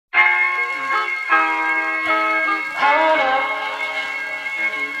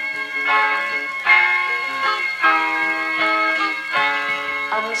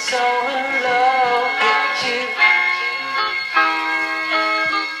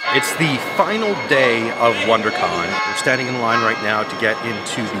It's the final day of WonderCon. We're standing in line right now to get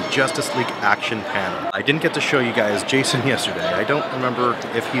into the Justice League Action panel. I didn't get to show you guys Jason yesterday. I don't remember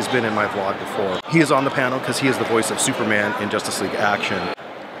if he's been in my vlog before. He is on the panel because he is the voice of Superman in Justice League Action.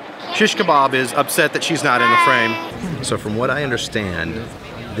 Shish Kebab is upset that she's not in the frame. So from what I understand,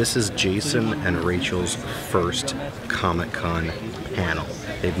 this is Jason and Rachel's first Comic-Con panel.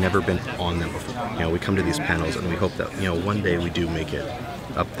 They've never been on them before. You know, we come to these panels and we hope that, you know, one day we do make it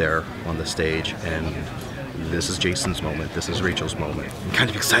up there on the stage, and this is Jason's moment, this is Rachel's moment. I'm kind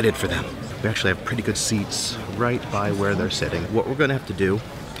of excited for them. We actually have pretty good seats right by where they're sitting. What we're gonna have to do,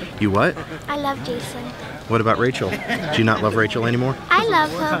 you what? I love Jason. What about Rachel? Do you not love Rachel anymore? I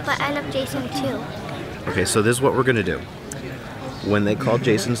love her, but I love Jason too. Okay, so this is what we're gonna do. When they call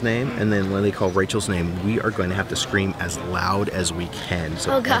Jason's name and then when they call Rachel's name, we are going to have to scream as loud as we can.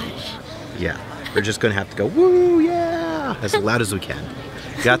 So, oh gosh. Yeah, we're just going to have to go, woo, yeah, as loud as we can.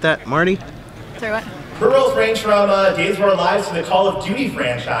 Got that, Marty? Sorry, what? Her roles range from Days of Our Lives to the Call of Duty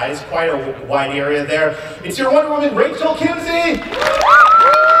franchise, quite a wide area there. It's your Wonder Woman, Rachel Kimsey!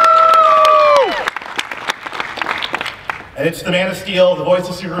 And it's the Man of Steel, the voice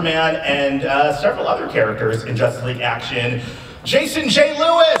of Superman, and several other characters in Justice League Action. Jason J.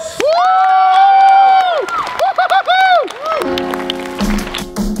 Lewis!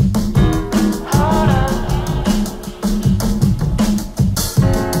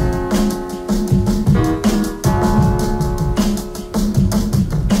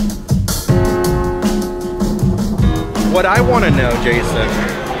 What I want to know, Jason,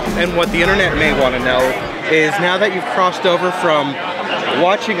 and what the internet may want to know, is now that you've crossed over from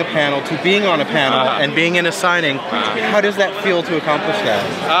watching a panel to being on a panel and being in a signing, how does that feel to accomplish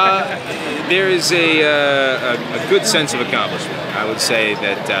that? There is a good sense of accomplishment. I would say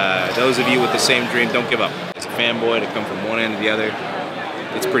that those of you with the same dream, don't give up. As a fanboy to come from one end to the other,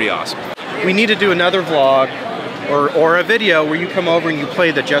 it's pretty awesome. We need to do another vlog or a video where you come over and you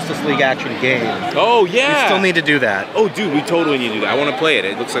play the Justice League Action game. Oh yeah! We still need to do that. Oh dude, we totally need to do that. I want to play it.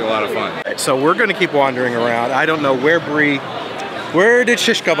 It looks like a lot of fun. So we're going to keep wandering around. I don't know where did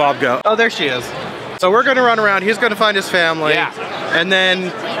Shish Kebab go? Oh, there she is. So we're going to run around. He's going to find his family. Yeah. And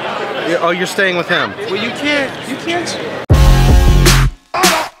then, oh, you're staying with him. Well, you can't.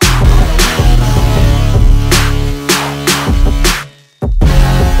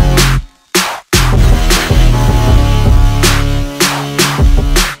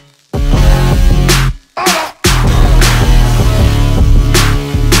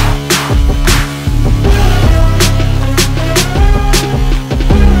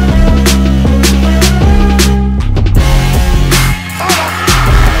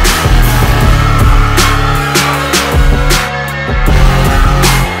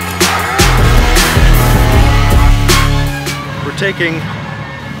 Taking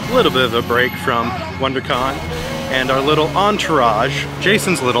a little bit of a break from WonderCon and our little entourage,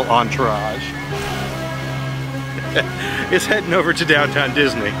 Jason's little entourage, is heading over to downtown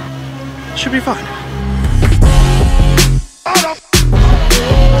Disney. Should be fun.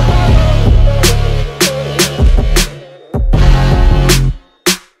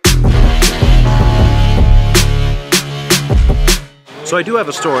 So I do have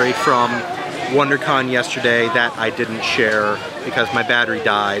a story from WonderCon yesterday that I didn't share because my battery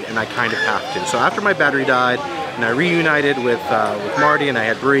died and I kind of have to. So after my battery died and I reunited with Marty and I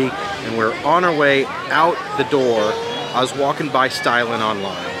had Bree and we're on our way out the door, I was walking by Stylin'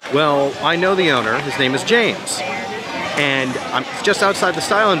 Online. Well, I know the owner, his name is James. And I'm just outside the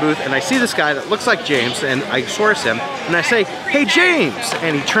Stylin' booth and I see this guy that looks like James and I source him and I say, "Hey James!"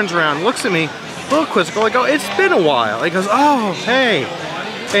 And he turns around and looks at me, a little quizzical. I go, "It's been a while." He goes, "Oh, hey."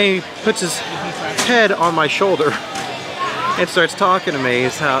 And he puts his head on my shoulder and starts talking to me.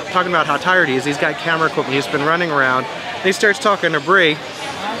 He's talking about how tired he is. He's got camera equipment. He's been running around. And he starts talking to Bree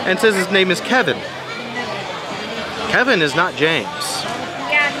and says his name is Kevin. Kevin is not James.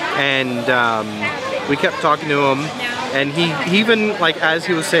 And we kept talking to him. And he even, like, as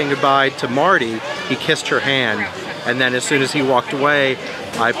he was saying goodbye to Marty, he kissed her hand. And then as soon as he walked away,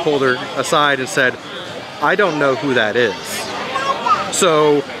 I pulled her aside and said, "I don't know who that is."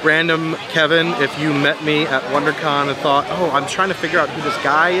 So, random Kevin, if you met me at WonderCon and thought, "Oh, I'm trying to figure out who this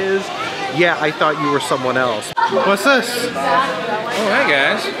guy is," yeah, I thought you were someone else. What's this? Oh, hey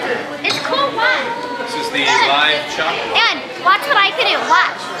guys. It's cool one. This is the live chocolate. And watch what I can do.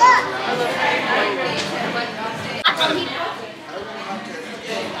 Watch.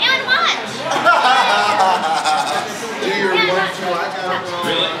 And watch.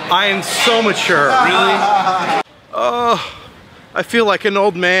 Really? I am so mature. Really? Oh, I feel like an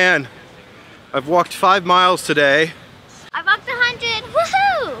old man. I've walked 5 miles today. I walked 100.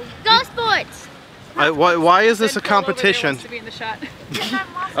 Woohoo! Why is this a competition? To be in the shot.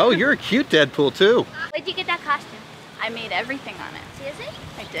 Oh, you're a cute Deadpool too. Where'd you get that costume? I made everything on it. Seriously?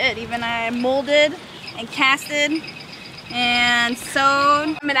 I did. Even I molded and casted and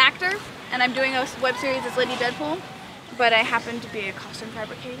sewed. I'm an actor and I'm doing a web series as Lady Deadpool, but I happen to be a costume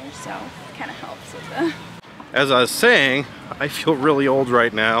fabricator, so it kind of helps with the... As I was saying, I feel really old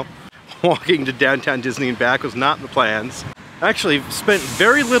right now. Walking to downtown Disney and back was not in the plans. I actually spent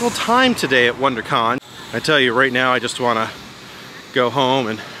very little time today at WonderCon. I tell you right now, I just want to go home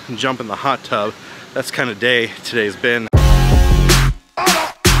and jump in the hot tub. That's the kind of day today's been.